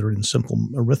together in simple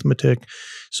arithmetic.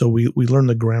 So we learn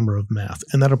the grammar of math,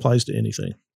 and that applies to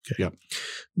anything. Okay. Yep.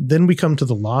 Then we come to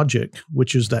the logic,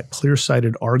 which is that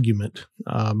clear-sighted argument,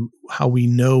 how we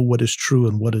know what is true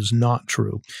and what is not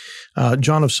true.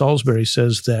 John of Salisbury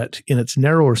says that in its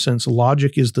narrower sense,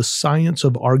 logic is the science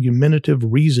of argumentative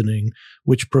reasoning,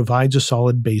 which provides a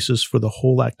solid basis for the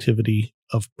whole activity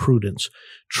of prudence.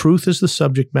 Truth is the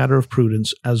subject matter of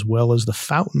prudence as well as the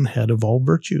fountainhead of all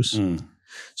virtues.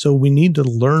 So we need to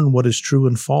learn what is true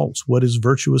and false, what is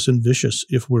virtuous and vicious,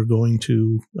 if we're going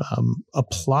to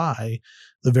apply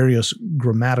the various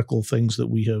grammatical things that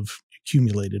we have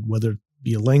accumulated, whether it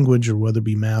be a language or whether it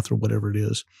be math or whatever it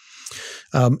is.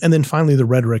 And then finally, the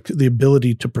rhetoric, the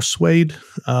ability to persuade.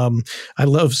 I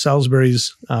love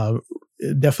Salisbury's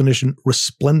definition,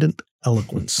 resplendent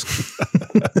eloquence.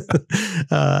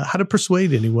 How to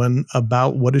persuade anyone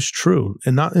about what is true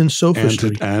and not in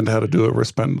sophistry. And how to do it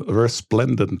resplendently.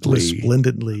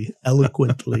 Resplendently,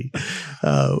 eloquently.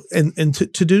 And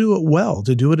to do it well,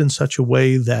 to do it in such a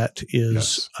way that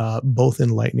is both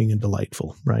enlightening and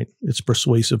delightful, right? It's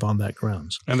persuasive on that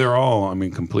grounds. And they're all, I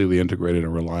mean, completely integrated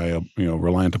and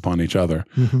reliant upon each other.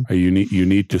 Mm-hmm. You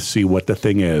need to see what the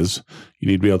thing is. You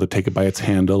need to be able to take it by its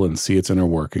handle and see its inner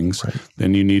workings. Right.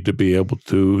 Then you need to be able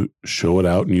to show it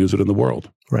out and use it in the world.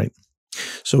 Right.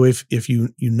 So if you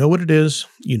know what it is,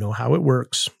 you know how it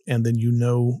works, and then you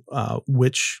know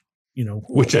which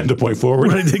end to point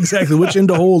forward. Right, exactly. Which end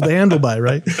to hold the handle by,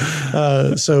 right?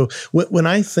 So when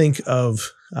I think of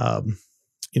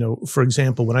for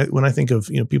example, when I think of,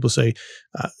 people say,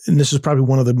 and this is probably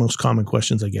one of the most common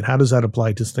questions I get, how does that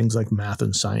apply to things like math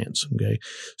and science? Okay.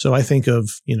 So I think of,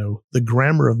 the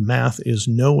grammar of math is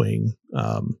knowing,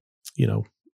 1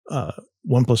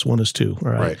 + 1 is 2.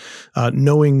 All right.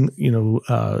 Knowing,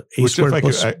 a Which squared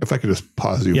if I could just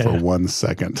pause you for 1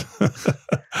 second.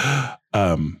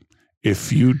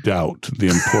 If you doubt the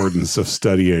importance of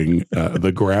studying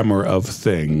the grammar of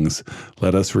things,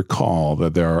 let us recall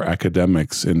that there are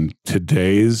academics in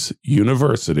today's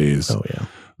universities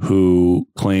who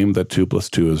claim that 2 +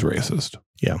 2 is racist.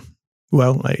 Yeah.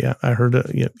 Well, I heard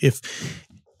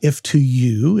if to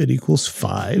you it equals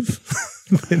 5.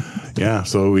 Yeah.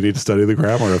 So we need to study the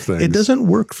grammar of things. It doesn't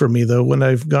work for me, though, when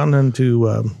I've gone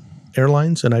into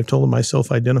airlines and I've told them I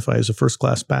self-identify as a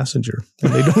first-class passenger,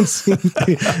 and they don't seem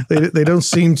they don't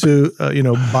seem to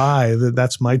buy that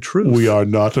that's my truth. We are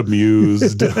not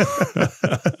amused.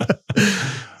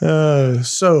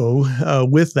 So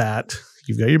with that,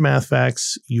 you've got your math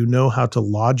facts. You know how to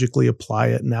logically apply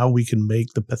it. Now we can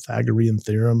make the Pythagorean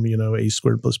theorem. A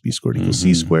squared plus b squared equals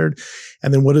c squared.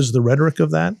 And then what is the rhetoric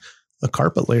of that? A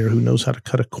carpet layer who knows how to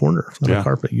cut a corner on a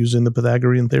carpet using the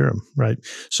Pythagorean theorem, right?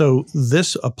 So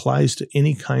this applies to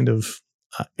any kind of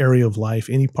area of life,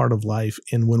 any part of life.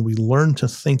 And when we learn to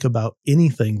think about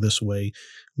anything this way,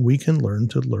 we can learn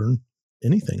to learn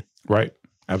anything. Right.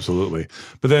 Absolutely.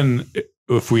 But then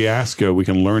if we ask, we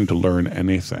can learn to learn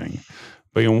anything.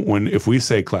 But if we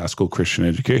say classical Christian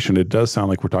education, it does sound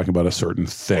like we're talking about a certain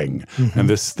thing. Mm-hmm. And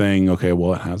this thing,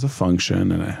 it has a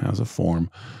function and it has a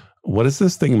form. What is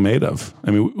this thing made of?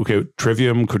 I mean,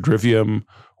 trivium, quadrivium,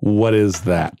 what is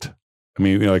that? I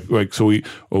mean,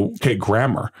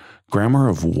 grammar. Grammar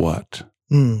of what?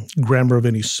 Grammar of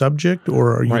any subject,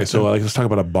 or are you right? So, let's talk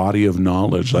about a body of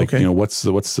knowledge. What's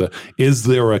the? Is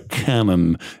there a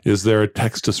canon? Is there a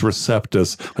Textus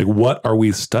Receptus? What are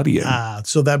we studying?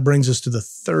 So that brings us to the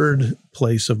third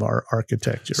place of our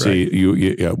architecture. See,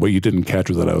 right? What you didn't catch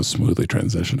was that I was smoothly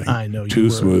transitioning. I know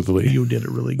smoothly. You did it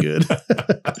really good.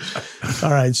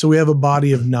 All right, so we have a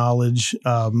body of knowledge,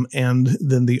 and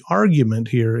then the argument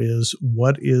here is,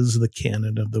 what is the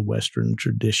canon of the Western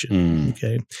tradition?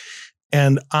 Okay.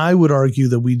 And I would argue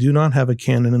that we do not have a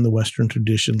canon in the Western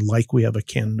tradition like we have a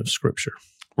canon of Scripture.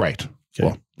 Right. Okay.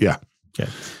 Well, yeah.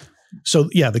 Okay. So,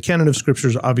 the canon of Scripture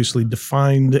is obviously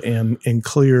defined and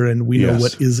clear, and we know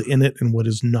what is in it and what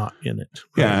is not in it.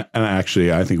 Right? Yeah. And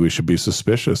actually, I think we should be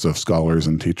suspicious of scholars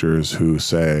and teachers who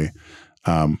say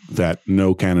that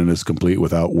no canon is complete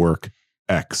without work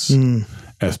X,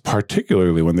 as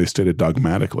particularly when they state it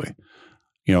dogmatically.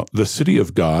 The City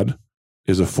of God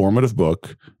is a formative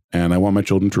book, and I want my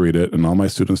children to read it and all my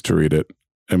students to read it.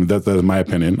 I mean, that is my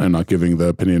opinion. I'm not giving the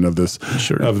opinion of this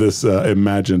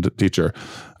imagined teacher.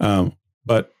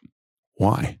 But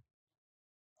why?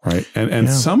 Right. And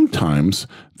sometimes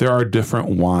there are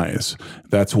different whys.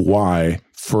 That's why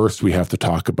first we have to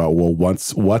talk about,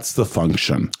 what's the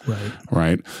function?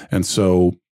 Right. And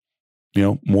so,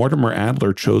 Mortimer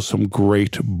Adler chose some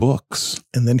great books.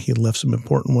 And then he left some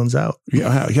important ones out.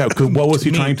 Yeah. Because what was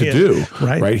he trying to do?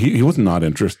 Right. He was not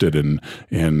interested in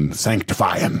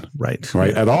sanctifying. Right.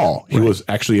 At all. He was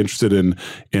actually interested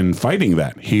in fighting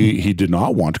that. He did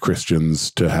not want Christians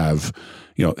to have,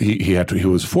 he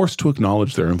was forced to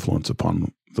acknowledge their influence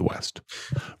upon the West,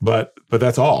 but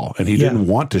that's all. And he didn't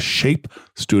want to shape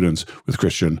students with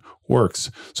Christian works.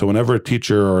 So whenever a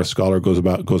teacher or a scholar goes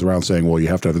around saying, well, you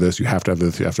have to have this, you have to have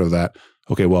this, you have to have that.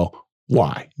 Okay, well,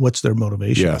 why? What's their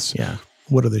motivation? Yes. Yeah.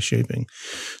 What are they shaping?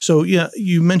 So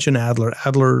you mentioned Adler.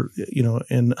 Adler,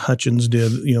 and Hutchins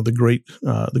did,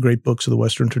 the great books of the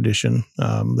Western tradition.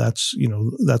 That's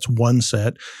one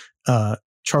set.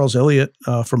 Charles Eliot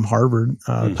from Harvard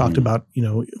talked about,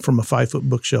 from a 5-foot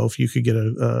bookshelf, you could get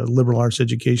a liberal arts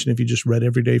education if you just read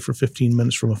every day for 15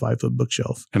 minutes from a 5-foot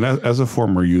bookshelf. And as a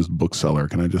former used bookseller,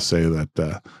 can I just say that,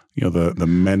 the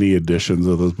many editions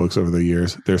of those books over the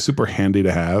years, they're super handy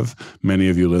to have. Many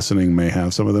of you listening may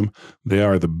have some of them. They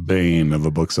are the bane of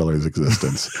a bookseller's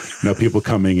existence. People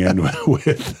coming in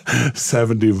with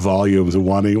 70 volumes and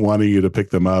wanting you to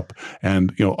pick them up,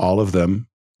 and, all of them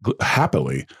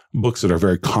happily books that are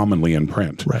very commonly in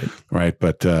print. Right.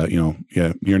 But,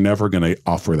 you're never going to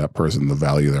offer that person the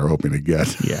value they're hoping to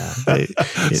get. Yeah.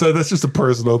 So that's just a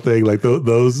personal thing. Like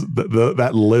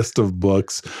that list of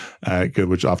books,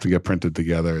 which often get printed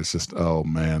together. It's just, oh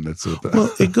man,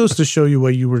 well, it goes to show you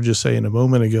what you were just saying a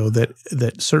moment ago,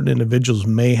 that certain individuals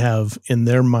may have in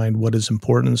their mind what is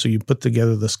important. So you put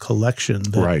together this collection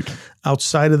that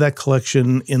outside of that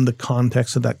collection, in the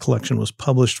context that collection was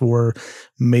published for,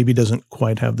 maybe doesn't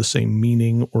quite have the same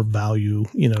meaning or value,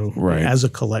 as a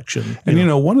collection. And,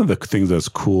 one of the things that's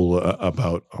cool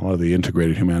about a lot of the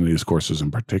integrated humanities courses in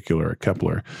particular at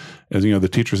Kepler is, the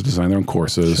teachers design their own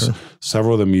courses. Sure.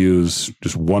 Several of them use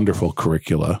just wonderful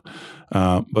curricula,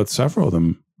 but several of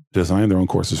them design their own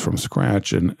courses from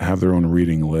scratch and have their own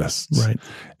reading lists. Right.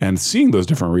 And seeing those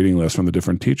different reading lists from the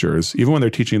different teachers, even when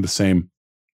they're teaching the same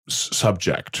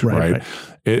subject, right?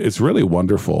 It's really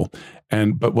wonderful.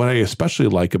 But what I especially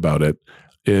like about it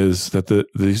is that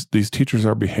these teachers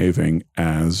are behaving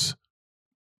as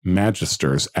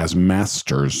magisters, as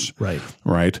masters,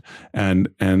 right, and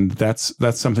that's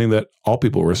something that all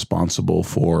people responsible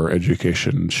for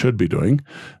education should be doing.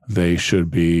 They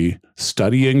should be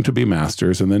studying to be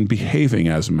masters and then behaving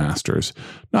as masters,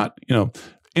 not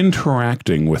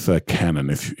interacting with a canon.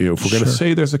 If we're going to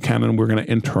say there's a canon, we're going to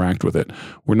interact with it.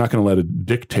 We're not going to let it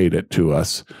dictate it to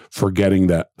us, forgetting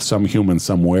that some human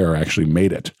somewhere actually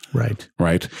made it. Right.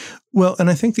 Well, and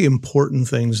I think the important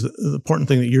thing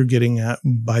that you're getting at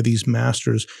by these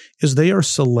masters is they are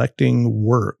selecting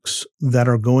works that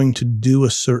are going to do a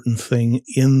certain thing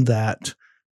in that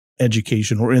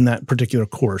education or in that particular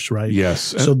course, right?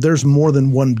 Yes. So there's more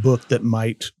than one book that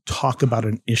might talk about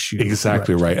an issue.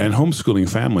 Exactly right. And homeschooling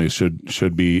families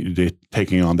should be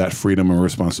taking on that freedom and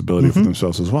responsibility for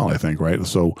themselves as well, I think, right?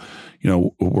 So,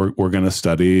 we're going to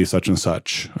study such and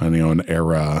such, an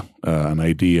era, an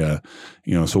idea,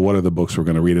 so what are the books we're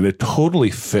going to read? And it totally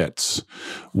fits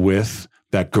with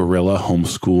that guerrilla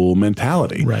homeschool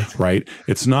mentality, right?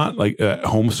 It's not like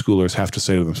homeschoolers have to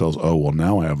say to themselves, oh, well,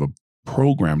 now I have a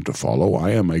program to follow. I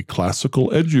am a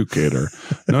classical educator.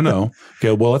 No.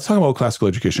 Okay, well, let's talk about what classical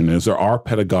education is. There are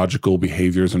pedagogical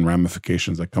behaviors and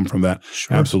ramifications that come from that.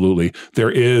 Sure. Absolutely.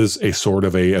 There is a sort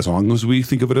of as long as we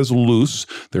think of it as loose,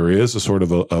 there is a sort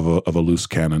of a loose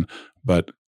canon.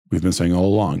 But we've been saying all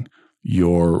along,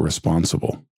 you're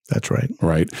responsible. That's right.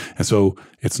 Right. And so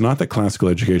it's not that classical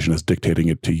education is dictating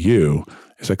it to you.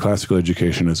 It's that classical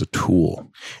education is a tool.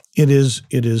 It is.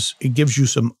 It gives you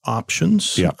some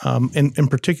options. Yeah. And in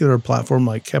particular, a platform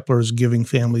like Kepler is giving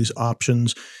families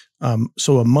options.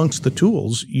 So amongst the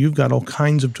tools, you've got all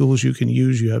kinds of tools you can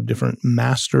use. You have different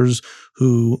masters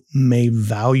who may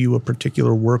value a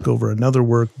particular work over another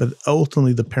work, but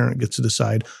ultimately the parent gets to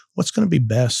decide what's going to be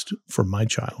best for my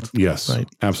child. Yes, right?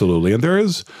 Absolutely. And there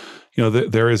is,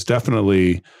 there is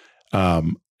definitely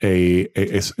some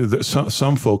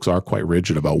folks are quite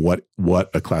rigid about what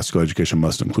a classical education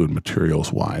must include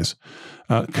materials wise.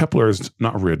 Kepler is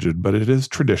not rigid, but it is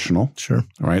traditional. Sure.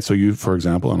 Right. So you, for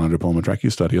example, on our diploma track, you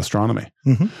study astronomy,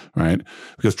 right?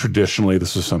 Because traditionally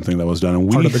this is something that was done. And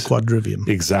part of the quadrivium.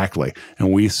 Exactly.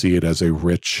 And we see it as a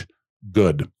rich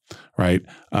good. Right.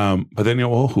 But then,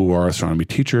 who are astronomy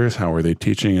teachers? How are they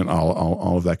teaching? And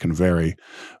all of that can vary.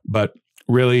 But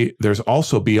really, there's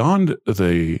also beyond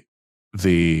the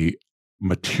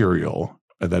material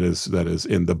that is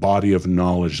in the body of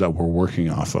knowledge that we're working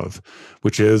off of,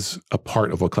 which is a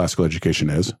part of what classical education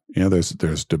is.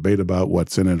 There's debate about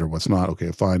what's in it or what's not.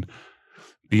 Okay, fine.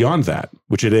 Beyond that,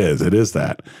 which it is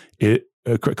that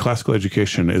classical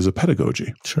education is a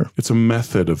pedagogy. Sure. It's a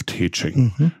method of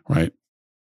teaching, right?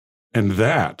 And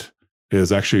that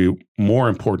is actually more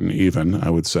important even, I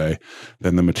would say,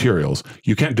 than the materials.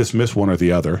 You can't dismiss one or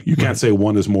the other. You can't say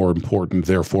one is more important,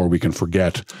 therefore we can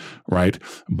forget, right?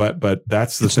 But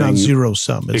that's the thing. It's not zero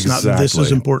sum. It's not this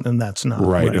is important and that's not.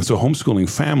 Right. And so homeschooling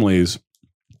families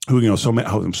who, so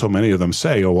many of them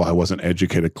say, oh, well, I wasn't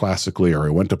educated classically, or I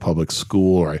went to public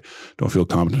school, or I don't feel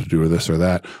competent to do this or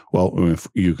that. Well, if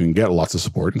you can get lots of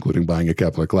support, including buying a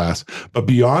Kepler class. But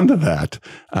beyond that,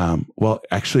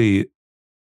 actually,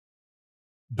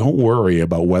 don't worry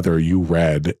about whether you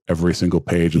read every single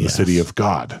page of the City of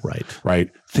God. Right.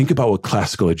 Think about what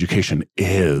classical education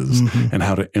is and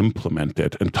how to implement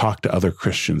it, and talk to other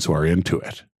Christians who are into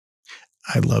it.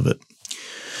 I love it.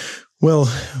 Well,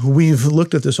 we've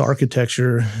looked at this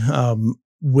architecture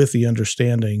with the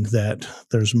understanding that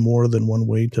there's more than one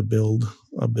way to build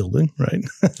a building, right?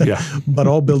 Yeah. But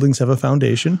all buildings have a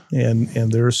foundation,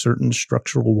 and there are certain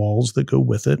structural walls that go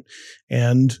with it.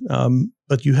 And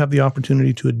but you have the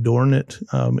opportunity to adorn it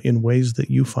in ways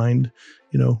that you find,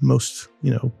 most,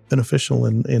 beneficial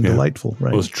and delightful,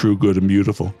 right? Most true, good, and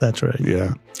beautiful. That's right.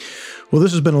 Yeah. Well,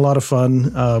 this has been a lot of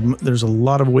fun. There's a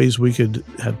lot of ways we could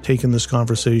have taken this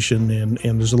conversation, and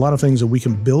there's a lot of things that we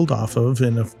can build off of.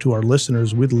 And to our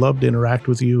listeners, we'd love to interact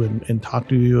with you and talk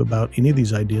to you about any of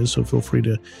these ideas. So feel free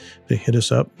to hit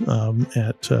us up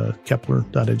at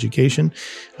Kepler.education.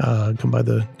 Come by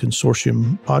the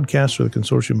Consortium podcast or the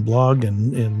Consortium blog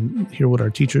and hear what our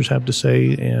teachers have to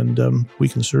say, and we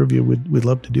can serve you. We'd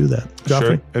love to do that.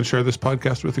 Joffrey? And share this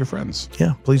podcast with your friends.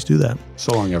 Yeah, please do that.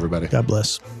 So long, everybody. God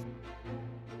bless.